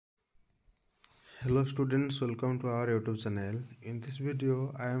Hello students, welcome to our YouTube channel. In this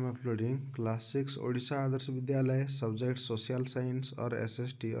video, I am uploading Class 6 Odisha Adarsha Vidyalaya subject Social Science or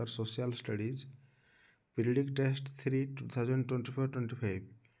SST or Social Studies Periodic Test 3 2024-25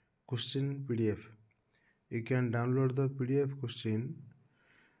 Question PDF. You can download the PDF question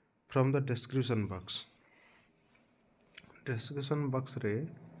from the description box. Description box रे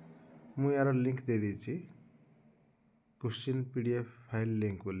मु यार link दे दीची question PDF file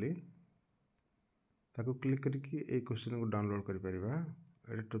link बोली ताको click करके ये question को download कर परिबा।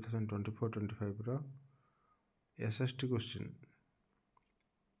 एटा 2024-25 रो SST question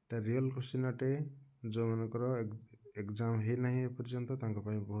ता रियल क्वेश्चन अटे जो मनकर एग्जाम हे नहीं पर्यंत तांको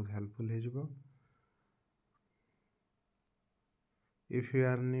पई बहुत हेल्पफुल हे जिवो। If you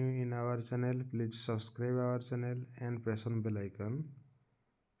are new in our channel, please subscribe our channel and press on bell icon.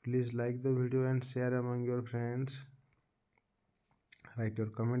 Please like the video and share among your friends. Write your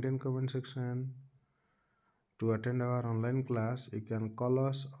comment in comment section. To attend our online class, you can call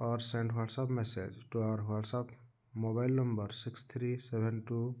us or send WhatsApp message to our WhatsApp mobile number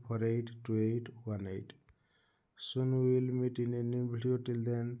 6372482818. Soon we will meet in a new video. Till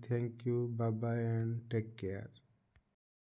then, thank you, bye bye and take care.